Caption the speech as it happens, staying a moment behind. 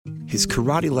His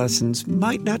karate lessons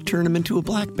might not turn him into a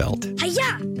black belt.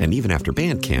 Hi-ya! And even after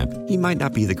band camp, he might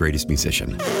not be the greatest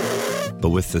musician.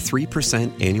 But with the 3%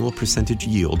 annual percentage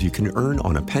yield you can earn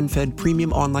on a PenFed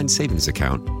premium online savings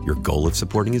account, your goal of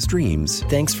supporting his dreams...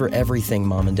 Thanks for everything,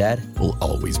 Mom and Dad. ...will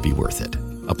always be worth it.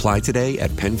 Apply today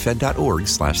at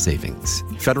PenFed.org/savings.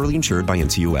 Federally insured by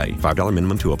NCUA. $5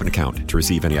 minimum to open account. To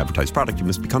receive any advertised product, you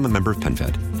must become a member of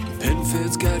PenFed.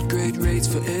 PenFed's got great rates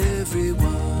for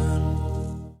everyone.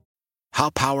 How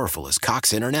powerful is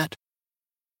Cox Internet?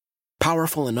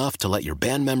 Powerful enough to let your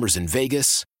band members in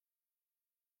Vegas,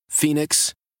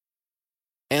 Phoenix,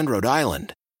 and Rhode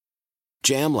Island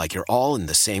jam like you're all in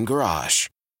the same garage.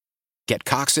 Get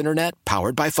Cox Internet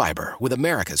powered by fiber with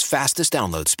America's fastest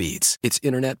download speeds. It's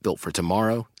internet built for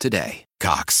tomorrow, today.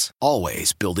 Cox,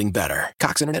 always building better.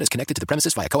 Cox Internet is connected to the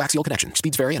premises via coaxial connection.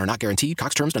 Speeds vary and are not guaranteed.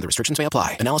 Cox terms and other restrictions may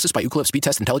apply. Analysis by Ookla Speed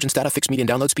Test Intelligence Data. Fixed median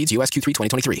download speeds. US Q3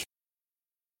 2023.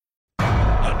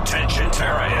 Attention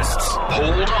terrorists.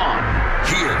 Hold on.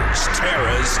 Here's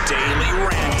Tara's Daily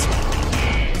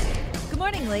Rant. Good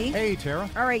morning, Lee. Hey, Tara.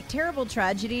 All right, terrible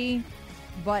tragedy,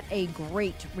 but a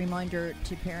great reminder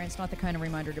to parents. Not the kind of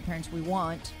reminder to parents we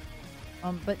want,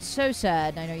 but so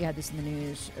sad. I know you had this in the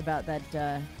news about that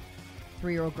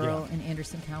 3-year-old girl in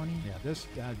Anderson County.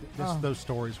 Yeah, those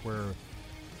stories where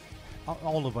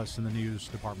all of us in the news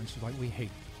departments is like, we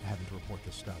hate having to report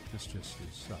this stuff. This just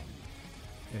is,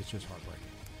 it's just heartbreaking.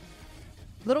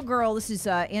 Little girl, this is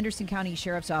Anderson County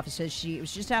Sheriff's Office, says it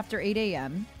was just after 8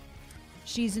 a.m.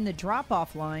 She's in the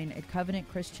drop-off line at Covenant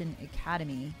Christian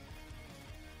Academy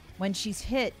when she's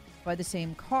hit by the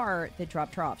same car that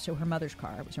dropped her off. So her mother's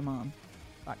car, it was her mom.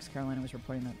 Fox Carolina was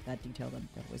reporting that detail,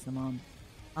 that was the mom.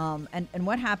 And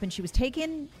what happened, she was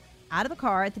taken out of the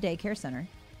car at the daycare center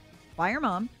by her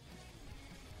mom.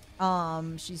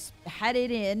 She's headed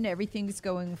in, everything's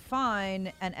going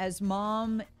fine, and as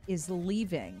mom is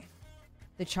leaving,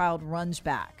 the child runs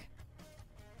back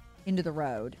into the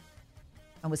road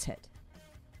and was hit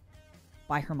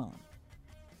by her mom.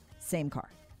 Same car.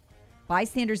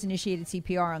 Bystanders initiated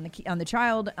CPR on the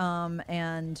child,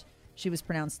 and she was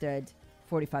pronounced dead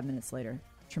 45 minutes later.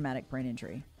 Traumatic brain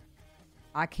injury.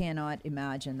 I cannot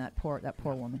imagine that poor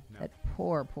woman. No. That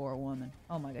poor woman.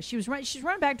 Oh my gosh, she's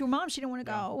running back to her mom. She didn't want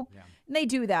to go. Yeah. And they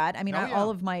do that. I mean, all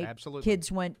of my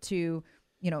kids went to,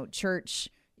 church.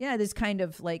 Yeah, this kind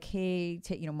of like, hey,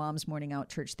 mom's morning out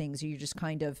church things. You're just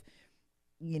kind of,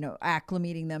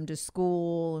 acclimating them to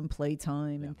school and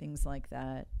playtime and things like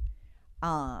that.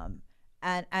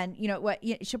 And you know what?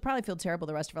 She'll probably feel terrible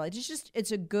the rest of her life.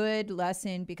 It's a good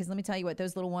lesson because let me tell you what,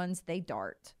 those little ones, they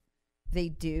dart. They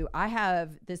do. I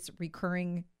have this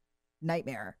recurring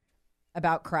nightmare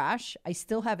about Crash. I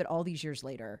still have it all these years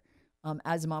later.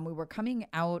 As a mom, we were coming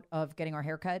out of getting our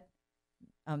haircut,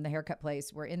 the haircut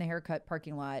place. We're in the haircut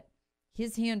parking lot.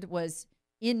 His hand was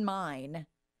in mine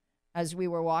as we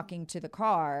were walking to the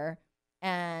car,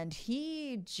 and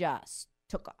he just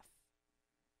took off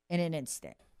in an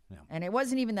instant. Yeah. And it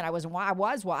wasn't even that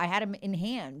I had him in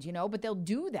hand, but they'll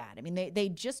do that. I mean, they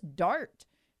just dart.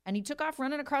 And he took off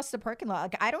running across the parking lot.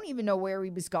 Like, I don't even know where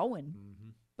he was going. Mm-hmm.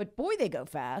 But boy, they go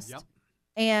fast. Yep.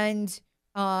 And,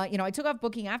 I took off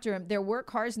booking after him. There were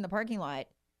cars in the parking lot.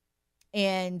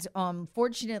 And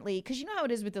fortunately, because you know how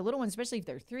it is with the little ones, especially if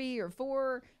they're 3 or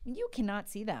 4, you cannot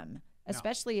see them,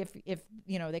 especially if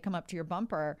they come up to your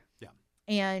bumper. Yeah.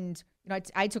 And,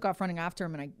 I took off running after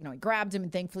him and I grabbed him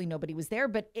and thankfully nobody was there.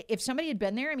 But if somebody had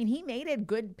been there, I mean, he made a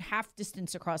good half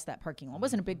distance across that parking lot. It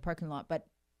wasn't a big parking lot, but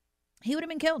he would have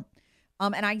been killed.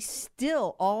 And I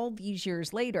still, all these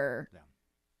years later,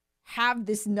 have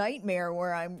this nightmare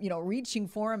where I'm, reaching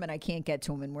for him and I can't get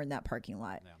to him and we're in that parking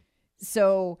lot. Yeah.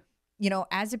 So,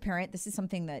 as a parent, this is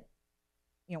something that,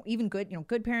 even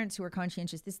good parents who are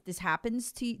conscientious, this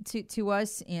happens to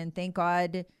us. And thank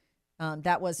God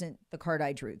that wasn't the card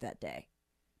I drew that day.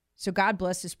 So God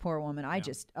bless this poor woman.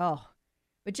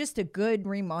 But just a good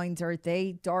reminder,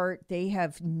 they dart. They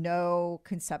have no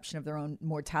conception of their own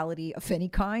mortality of any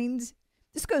kind.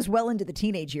 This goes well into the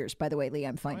teenage years, by the way, Lee,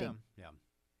 I'm finding. Oh,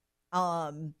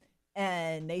 yeah.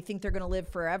 And they think they're going to live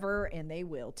forever, and they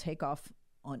will take off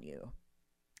on you.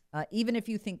 Even if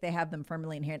you think they have them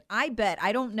firmly in hand. I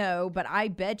don't know, but I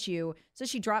bet you. So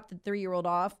she dropped the 3-year-old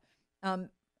off.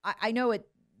 I know it.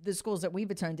 The schools that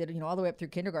we've attended, all the way up through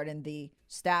kindergarten, the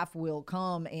staff will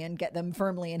come and get them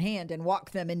firmly in hand and walk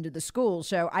them into the school.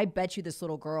 So I bet you this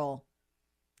little girl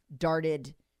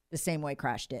darted the same way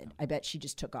Crash did. I bet she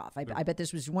just took off. I bet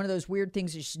this was one of those weird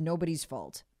things that's nobody's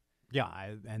fault. Yeah,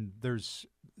 and there's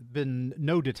been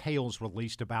no details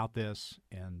released about this.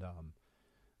 And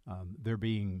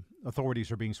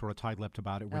authorities are being sort of tight-lipped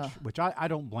about it, which I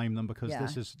don't blame them, because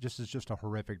this is just a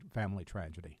horrific family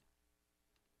tragedy.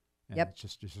 And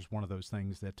it's just one of those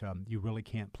things that you really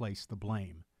can't place the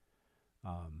blame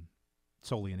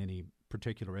solely in any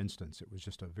particular instance. It was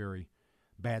just a very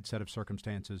bad set of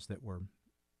circumstances that were,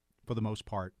 for the most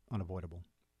part, unavoidable.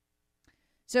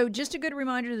 So just a good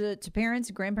reminder to parents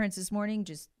and grandparents this morning,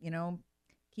 just,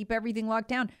 keep everything locked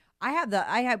down.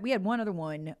 We had one other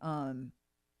one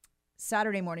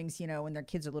Saturday mornings, when their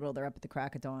kids are little, they're up at the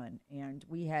crack of dawn, and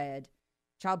we had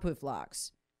childproof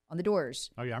locks on the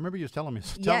doors. Oh, yeah. I remember you was telling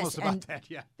us about that.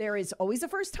 Yeah. There is always a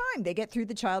first time they get through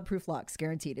the childproof locks.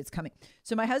 Guaranteed. It's coming.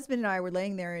 So my husband and I were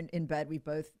laying there in bed. We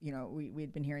both,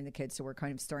 we'd been hearing the kids, so we're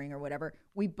kind of stirring or whatever.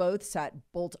 We both sat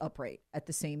bolt upright at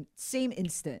the same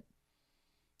instant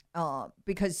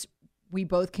because we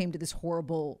both came to this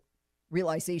horrible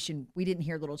realization. We didn't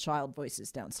hear little child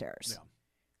voices downstairs. Yeah.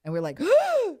 And we're like,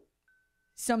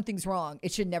 something's wrong.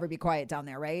 It should never be quiet down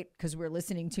there, right? Because we're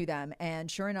listening to them. And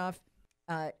sure enough,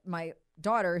 my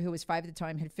daughter, who was 5 at the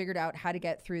time, had figured out how to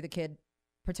get through the kid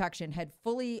protection, had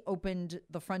fully opened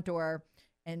the front door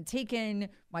and taken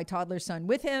my toddler son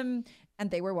with him,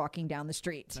 and they were walking down the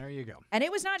street. There you go. And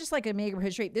it was not just like a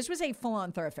neighborhood street. This was a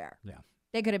full-on thoroughfare. Yeah.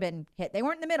 They could have been hit. They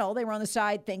weren't in the middle. They were on the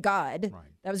side, thank God. Right.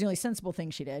 That was the only sensible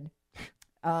thing she did.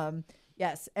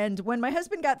 Yes. And when my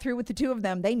husband got through with the two of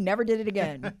them, they never did it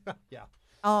again. Yeah.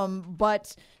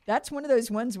 But that's one of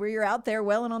those ones where you're out there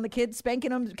wailing on the kids, spanking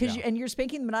them, and you're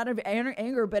spanking them not out of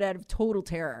anger, but out of total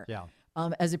terror. Yeah.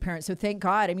 As a parent. So thank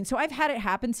God. I mean, so I've had it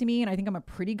happen to me, and I think I'm a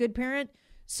pretty good parent.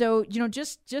 So,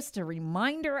 just a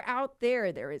reminder out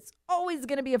there, there is always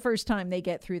going to be a first time they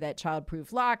get through that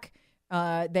childproof lock.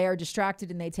 They are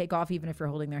distracted and they take off even if you're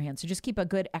holding their hand. So just keep a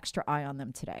good extra eye on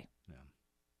them today. Yeah.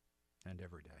 And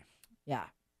every day. Yeah.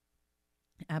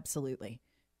 Absolutely.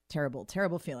 Terrible,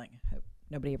 terrible feeling. Hope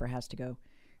nobody ever has to go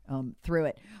through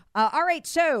it. All right.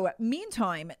 So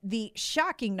meantime, the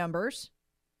shocking numbers,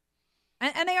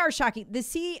 and they are shocking. The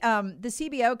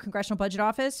CBO, Congressional Budget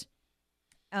Office,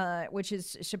 which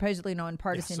is supposedly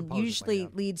nonpartisan, usually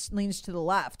leans to the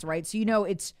left, right? So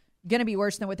it's going to be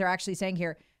worse than what they're actually saying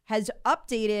here, has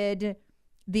updated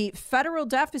the federal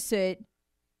deficit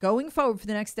going forward for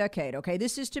the next decade. Okay,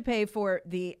 this is to pay for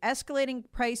the escalating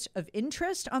price of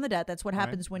interest on the debt. That's what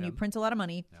happens when you print a lot of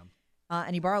money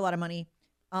and you borrow a lot of money,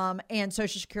 and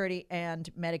Social Security and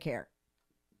Medicare.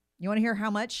 You want to hear how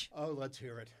much? Oh, let's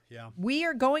hear it. Yeah. We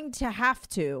are going to have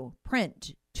to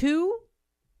print $2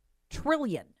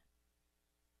 trillion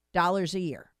a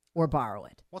year or borrow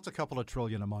it. What's a couple of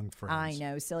trillion among friends? I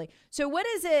know, silly. So what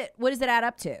is it? What does it add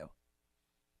up to?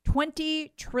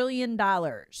 $20 trillion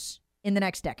in the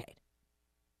next decade.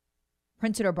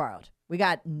 Printed or borrowed. We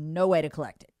got no way to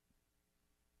collect it.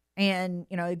 And,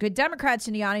 good Democrats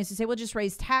in the audience say, well, just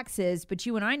raise taxes. But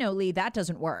you and I know, Lee, that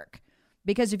doesn't work.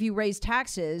 Because if you raise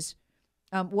taxes,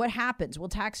 what happens? Well,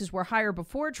 taxes were higher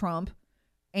before Trump,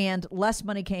 and less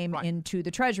money came into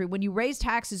the Treasury. When you raise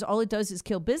taxes, all it does is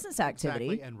kill business activity.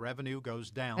 Exactly, and revenue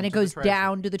goes down. And it goes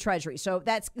down to the Treasury. So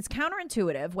it's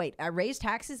counterintuitive. Wait, I raise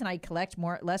taxes and I collect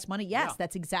less money? Yes,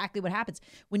 that's exactly what happens.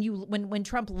 When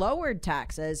Trump lowered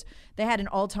taxes, they had an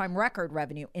all-time record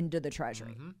revenue into the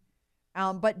Treasury.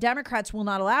 Mm-hmm. But Democrats will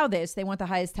not allow this. They want the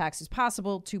highest taxes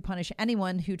possible to punish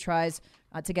anyone who tries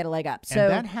to get a leg up. So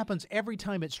and that happens every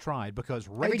time it's tried, because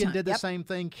Reagan did the same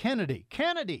thing.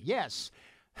 Kennedy, yes.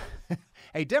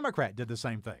 A Democrat did the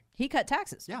same thing. He cut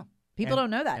taxes. Yeah. People don't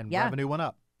know that. And revenue went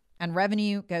up. And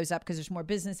revenue goes up because there's more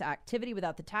business activity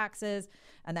without the taxes,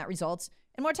 and that results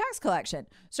in more tax collection.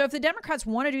 So if the Democrats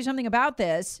want to do something about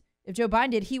this, if Joe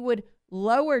Biden did, he would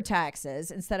lower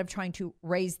taxes instead of trying to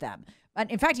raise them. And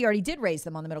in fact, he already did raise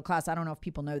them on the middle class. I don't know if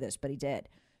people know this, but he did.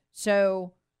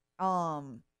 So,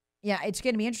 it's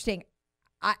going to be interesting.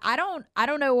 I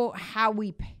don't know how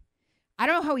we pay. I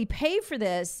don't know how we pay for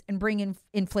this and bring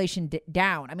inflation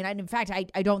down. I mean, in fact,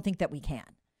 I don't think that we can.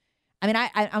 I mean,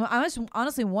 I'm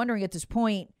honestly wondering at this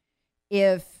point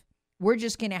if we're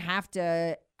just going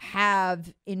to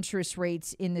have interest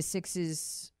rates in the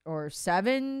 6s or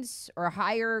 7s or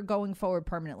higher going forward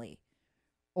permanently,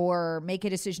 or make a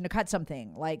decision to cut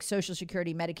something like Social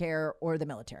Security, Medicare, or the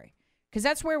military, because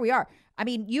that's where we are. I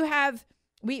mean,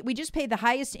 we just paid the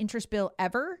highest interest bill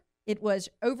ever. It was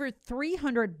over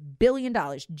 $300 billion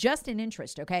just in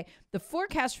interest, okay? The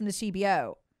forecast from the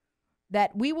CBO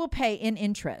that we will pay in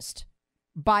interest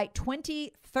by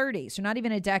 2030, so not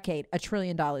even a decade, $1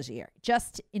 trillion a year,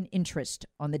 just in interest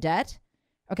on the debt.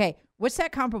 Okay, what's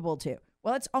that comparable to?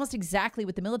 Well, it's almost exactly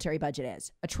what the military budget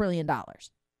is, $1 trillion.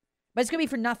 But it's going to be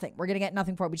for nothing. We're going to get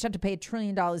nothing for it. We just have to pay $1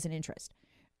 trillion in interest.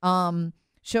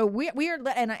 So we are,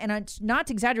 and not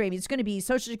to exaggerate, it's going to be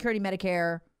Social Security,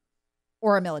 Medicare,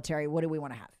 or a military. What do we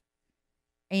want to have?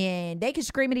 And they can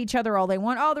scream at each other all they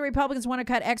want. Oh, the Republicans want to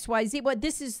cut X, Y, Z. But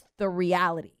this is the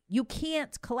reality. You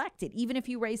can't collect it, even if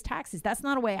you raise taxes. That's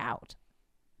not a way out.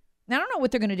 And I don't know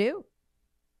what they're going to do.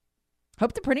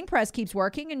 Hope the printing press keeps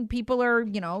working and people are,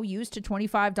 used to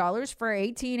 $25 for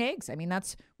 18 eggs. I mean,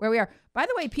 that's where we are. By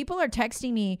the way, people are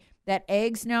texting me that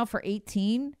eggs now for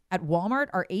 18 at Walmart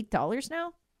are $8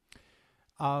 now.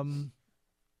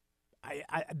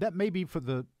 That may be for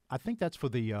the, I think that's for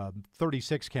the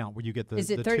 36 count where you get the, is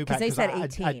it the 30? two pack. Because they said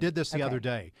 18. I did this the other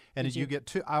day. And you get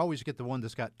two, I always get the one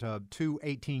that's got two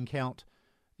 18 count,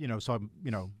 so I'm,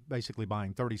 basically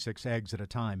buying 36 eggs at a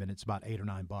time and it's about $8 or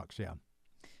 $9. Yeah.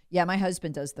 Yeah, my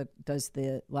husband does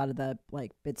a lot of the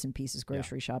like bits and pieces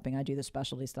grocery shopping. I do the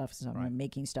specialty stuff, so I'm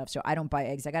making stuff. So I don't buy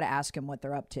eggs. I got to ask him what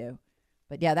they're up to.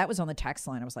 But yeah, that was on the text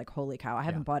line. I was like, holy cow, I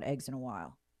haven't bought eggs in a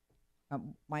while.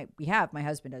 My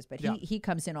husband does, but he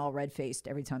comes in all red faced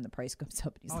every time the price goes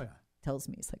up. And tells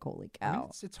me, he's like, holy cow. I mean,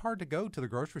 it's hard to go to the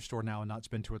grocery store now and not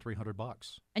spend $200 or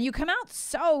 $300. And you come out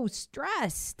so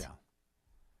stressed. Yeah.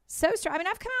 So strong. I mean,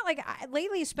 I've come out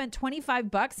lately spent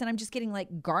 $25 and I'm just getting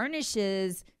like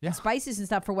garnishes, and spices and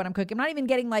stuff for what I'm cooking. I'm not even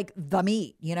getting like the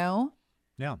meat, Yeah.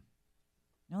 I'm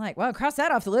like, well, cross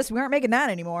that off the list. We aren't making that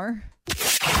anymore.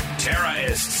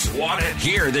 Terrorists want it.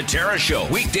 Hear the Tara Show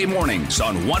weekday mornings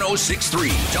on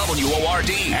 106.3 WORD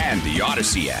and the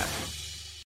Odyssey app.